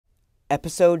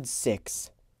Episode 6,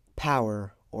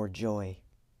 Power or Joy.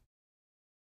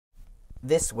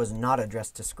 This was not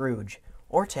addressed to Scrooge,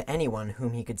 or to anyone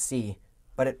whom he could see,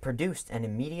 but it produced an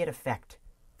immediate effect,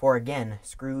 for again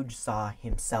Scrooge saw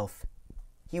himself.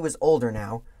 He was older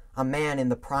now, a man in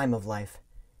the prime of life.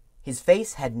 His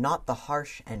face had not the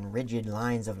harsh and rigid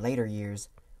lines of later years,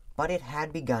 but it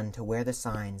had begun to wear the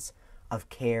signs of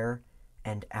care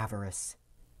and avarice.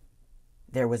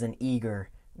 There was an eager,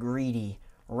 greedy,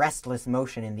 restless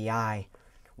motion in the eye,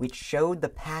 which showed the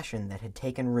passion that had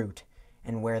taken root,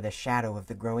 and where the shadow of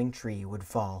the growing tree would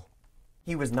fall.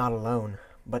 He was not alone,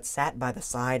 but sat by the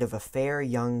side of a fair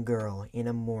young girl in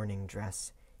a mourning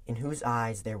dress, in whose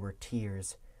eyes there were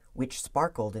tears, which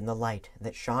sparkled in the light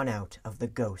that shone out of the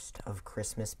ghost of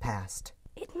Christmas past.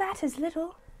 "It matters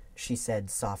little," she said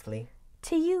softly.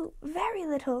 "To you, very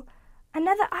little.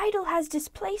 Another idol has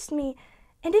displaced me,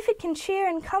 and if it can cheer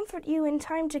and comfort you in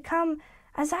time to come,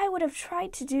 as I would have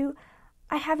tried to do,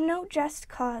 I have no just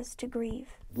cause to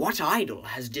grieve." "What idol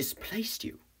has displaced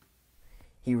you?"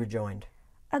 he rejoined.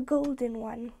 "A golden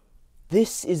one."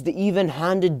 "This is the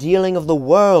even-handed dealing of the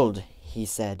world," he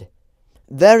said.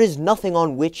 "There is nothing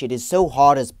on which it is so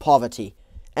hard as poverty,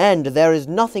 and there is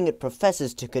nothing it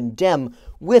professes to condemn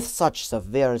with such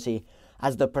severity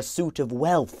as the pursuit of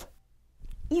wealth."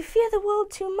 "You fear the world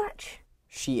too much,"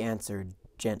 she answered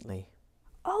gently.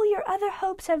 "All your other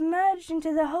hopes have merged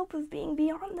into the hope of being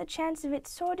beyond the chance of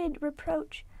its sordid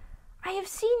reproach. I have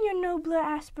seen your nobler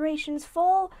aspirations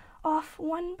fall off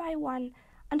one by one,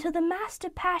 until the master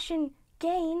passion,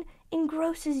 gain,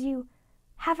 engrosses you.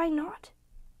 Have I not?"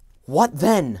 "What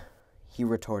then?" he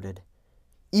retorted.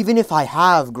 "Even if I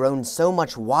have grown so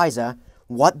much wiser,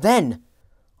 what then?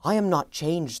 I am not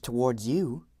changed towards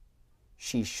you."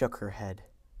 She shook her head.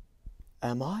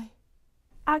 "Am I?"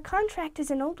 "Our contract is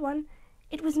an old one.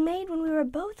 It was made when we were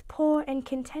both poor and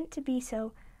content to be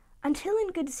so, until in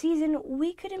good season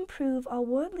we could improve our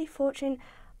worldly fortune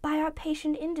by our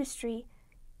patient industry.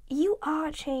 You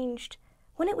are changed.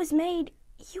 When it was made,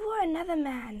 you were another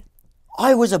man."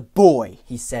 "I was a boy,"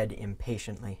 he said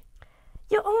impatiently.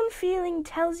 "Your own feeling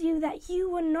tells you that you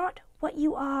were not what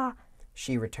you are,"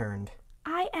 she returned.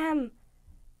 "I am.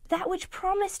 That which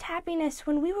promised happiness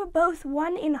when we were both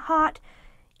one in heart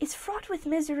is fraught with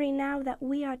misery now that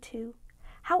we are two.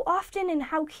 How often and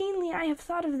how keenly I have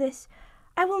thought of this,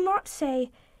 I will not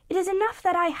say. It is enough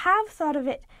that I have thought of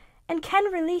it, and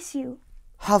can release you."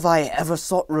 "Have I ever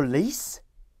sought release?"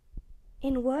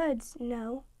 "In words,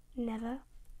 no, never."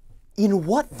 "In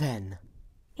what, then?"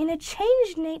 "In a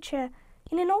changed nature,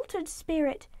 in an altered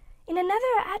spirit, in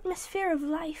another atmosphere of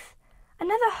life,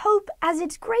 another hope as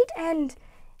its great end,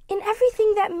 in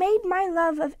everything that made my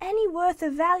love of any worth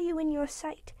or value in your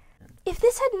sight. If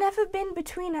this had never been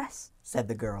between us," said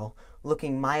the girl,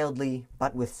 looking mildly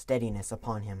but with steadiness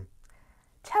upon him,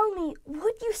 "tell me,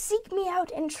 would you seek me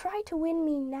out and try to win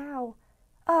me now?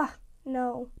 Ah,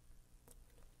 no."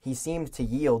 He seemed to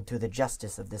yield to the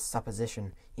justice of this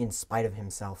supposition in spite of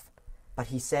himself, but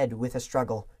he said with a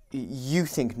struggle, "You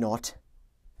think not?"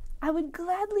 "I would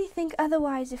gladly think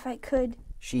otherwise if I could,"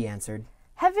 she answered.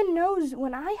 "Heaven knows,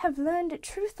 when I have learned a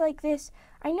truth like this,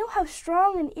 I know how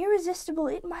strong and irresistible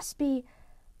it must be.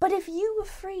 But if you were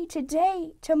free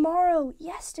today, tomorrow,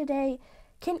 yesterday,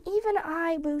 can even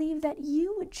I believe that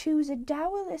you would choose a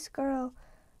dowerless girl,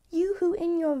 you who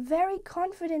in your very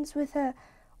confidence with her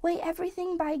weigh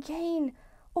everything by gain,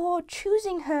 or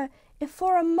choosing her if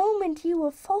for a moment you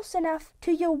were false enough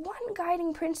to your one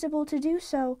guiding principle to do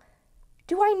so?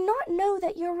 Do I not know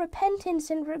that your repentance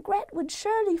and regret would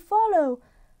surely follow?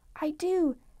 I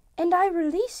do, and I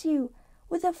release you,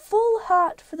 with a full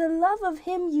heart for the love of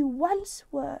him you once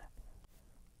were."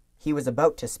 He was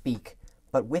about to speak,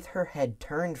 but with her head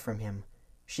turned from him,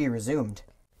 she resumed,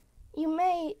 "You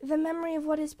may, the memory of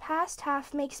what is past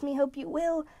half makes me hope you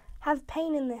will, have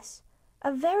pain in this.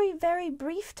 A very, very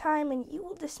brief time, and you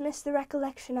will dismiss the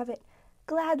recollection of it,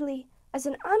 gladly, as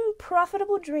an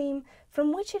unprofitable dream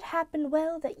from which it happened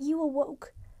well that you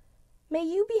awoke. May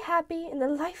you be happy in the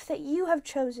life that you have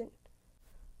chosen."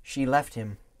 She left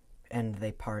him, and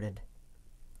they parted.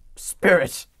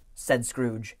 "Spirit," said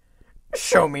Scrooge,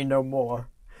 "show me no more.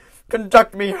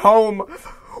 Conduct me home.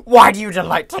 Why do you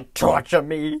delight to torture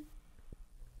me?"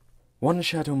 "One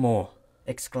shadow more,"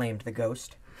 exclaimed the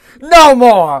ghost. "No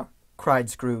more!" cried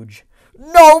Scrooge.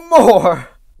 "No more!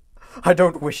 I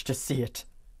don't wish to see it.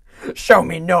 Show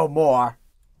me no more."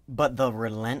 But the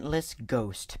relentless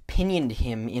ghost pinioned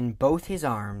him in both his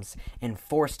arms and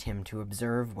forced him to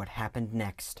observe what happened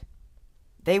next.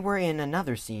 They were in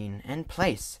another scene and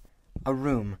place, a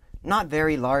room not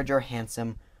very large or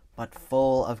handsome, but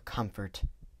full of comfort.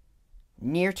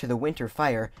 Near to the winter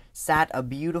fire sat a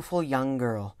beautiful young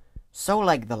girl, so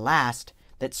like the last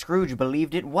that Scrooge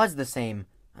believed it was the same,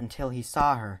 until he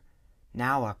saw her,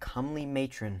 now a comely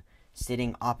matron,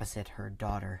 sitting opposite her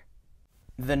daughter.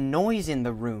 The noise in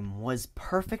the room was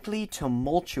perfectly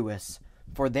tumultuous,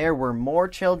 for there were more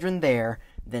children there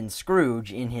than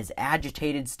Scrooge, in his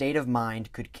agitated state of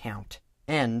mind, could count.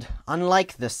 And,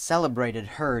 unlike the celebrated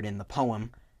herd in the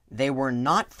poem, they were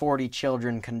not 40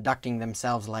 children conducting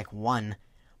themselves like one,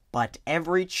 but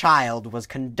every child was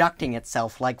conducting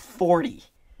itself like 40.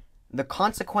 The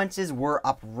consequences were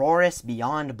uproarious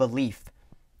beyond belief,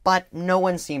 but no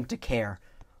one seemed to care.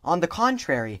 On the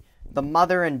contrary, the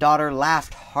mother and daughter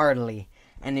laughed heartily,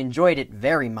 and enjoyed it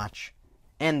very much,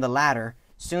 and the latter,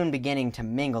 soon beginning to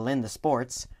mingle in the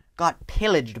sports, got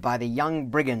pillaged by the young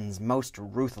brigands most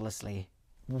ruthlessly.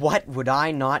 What would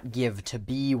I not give to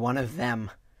be one of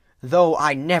them? Though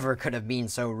I never could have been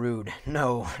so rude.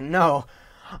 No, no,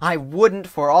 I wouldn't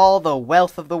for all the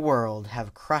wealth of the world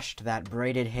have crushed that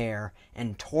braided hair,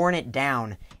 and torn it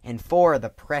down, and for the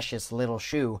precious little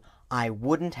shoe, I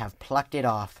wouldn't have plucked it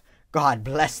off, God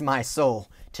bless my soul,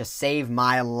 to save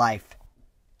my life.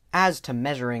 As to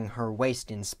measuring her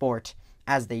waist in sport,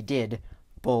 as they did,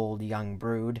 bold young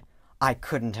brood, I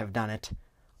couldn't have done it.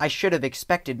 I should have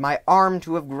expected my arm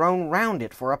to have grown round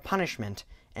it for a punishment,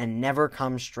 and never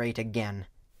come straight again.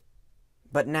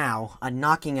 But now a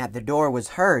knocking at the door was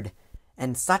heard,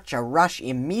 and such a rush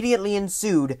immediately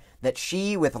ensued that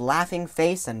she, with laughing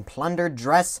face and plundered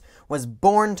dress, was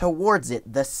borne towards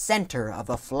it the center of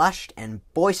a flushed and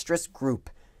boisterous group,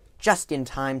 just in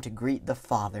time to greet the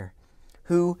father,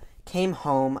 who came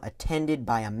home attended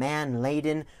by a man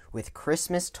laden with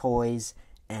Christmas toys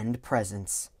and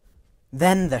presents.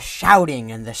 Then the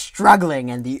shouting and the struggling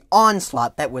and the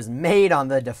onslaught that was made on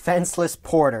the defenseless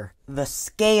porter, the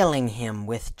scaling him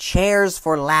with chairs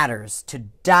for ladders to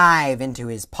dive into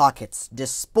his pockets,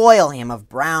 despoil him of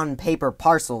brown paper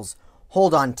parcels,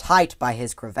 hold on tight by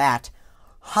his cravat,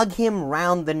 hug him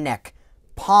round the neck,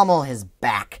 pommel his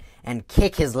back, and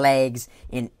kick his legs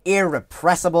in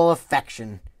irrepressible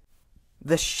affection.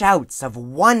 The shouts of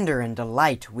wonder and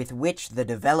delight with which the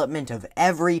development of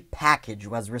every package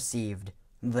was received.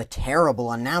 The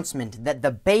terrible announcement that the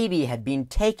baby had been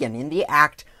taken in the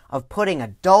act of putting a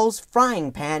doll's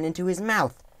frying pan into his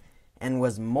mouth, and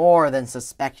was more than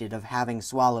suspected of having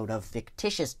swallowed a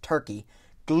fictitious turkey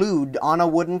glued on a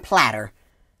wooden platter.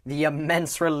 The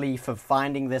immense relief of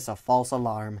finding this a false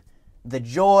alarm. The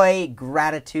joy,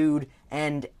 gratitude,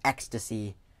 and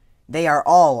ecstasy. They are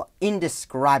all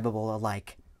indescribable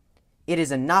alike. It is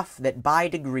enough that by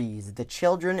degrees the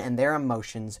children and their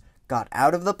emotions got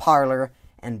out of the parlor,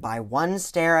 and by one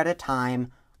stair at a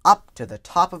time, up to the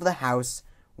top of the house,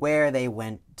 where they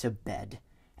went to bed,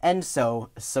 and so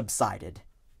subsided.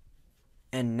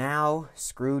 And now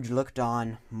Scrooge looked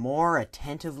on more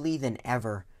attentively than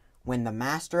ever, when the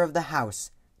master of the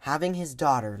house, having his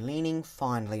daughter leaning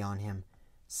fondly on him,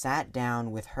 sat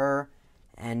down with her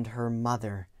and her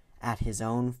mother at his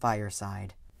own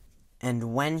fireside.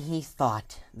 And when he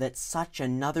thought that such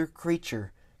another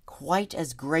creature, quite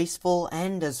as graceful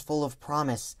and as full of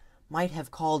promise, might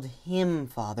have called him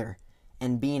father,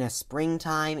 and been a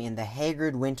springtime in the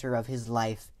haggard winter of his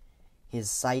life,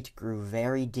 his sight grew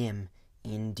very dim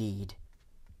indeed.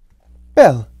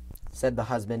 "Belle," said the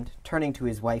husband, turning to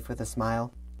his wife with a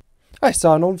smile, "I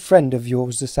saw an old friend of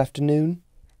yours this afternoon."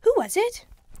 Who was it?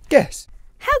 "Guess."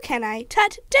 How can I?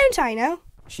 Tut, don't I know?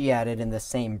 she added in the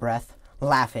same breath,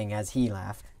 laughing as he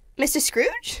laughed. Mr.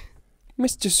 Scrooge?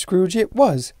 "Mr. Scrooge it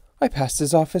was. I passed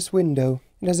his office window,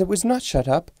 and as it was not shut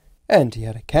up, and he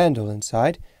had a candle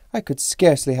inside, I could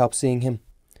scarcely help seeing him.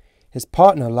 His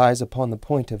partner lies upon the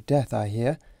point of death, I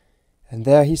hear, and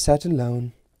there he sat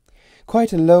alone.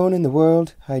 Quite alone in the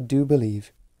world, I do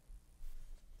believe."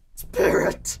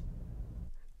 "Spirit,"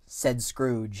 said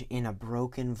Scrooge in a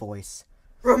broken voice,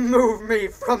 "remove me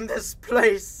from this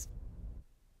place."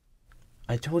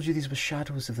 I told you these were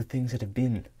shadows of the things that have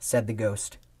been, said the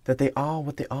ghost. that they are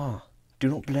what they are. Do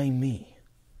not blame me.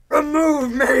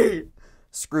 "Remove me!"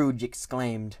 Scrooge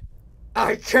exclaimed.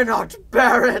 "I cannot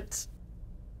bear it!"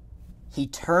 He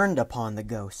turned upon the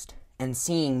ghost, and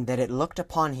seeing that it looked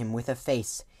upon him with a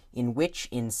face in which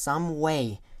in some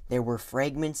way there were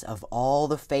fragments of all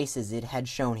the faces it had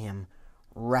shown him,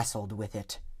 wrestled with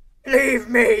it. "Leave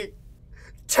me!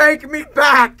 Take me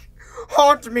back!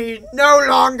 Haunt me no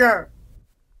longer!"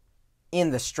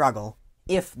 In the struggle,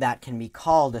 if that can be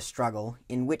called a struggle,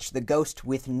 in which the ghost,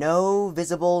 with no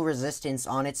visible resistance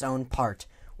on its own part,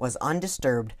 was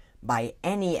undisturbed by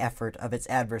any effort of its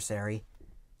adversary,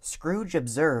 Scrooge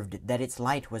observed that its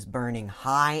light was burning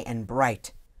high and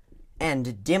bright,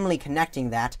 and dimly connecting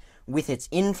that with its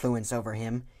influence over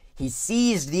him, he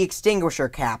seized the extinguisher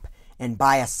cap and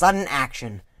by a sudden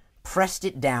action pressed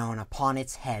it down upon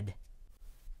its head.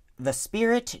 The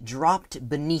spirit dropped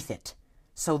beneath it,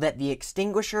 so that the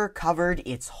extinguisher covered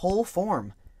its whole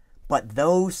form. But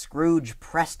though Scrooge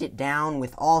pressed it down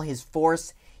with all his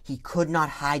force, he could not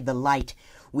hide the light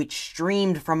which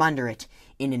streamed from under it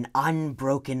in an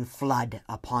unbroken flood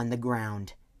upon the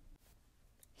ground.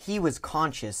 He was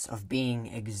conscious of being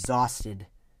exhausted,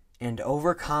 and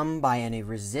overcome by an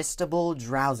irresistible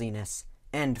drowsiness,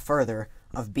 and further,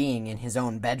 of being in his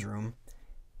own bedroom.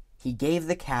 He gave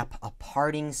the cap a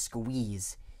parting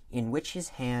squeeze, in which his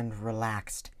hand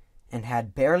relaxed, and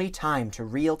had barely time to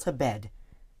reel to bed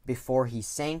before he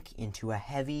sank into a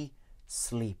heavy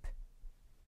sleep.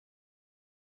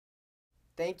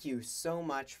 Thank you so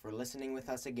much for listening with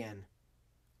us again.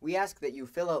 We ask that you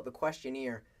fill out the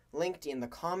questionnaire linked in the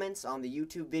comments on the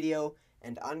YouTube video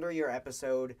and under your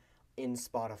episode in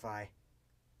Spotify,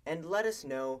 and let us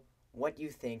know what you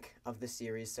think of the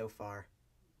series so far.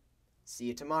 See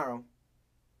you tomorrow.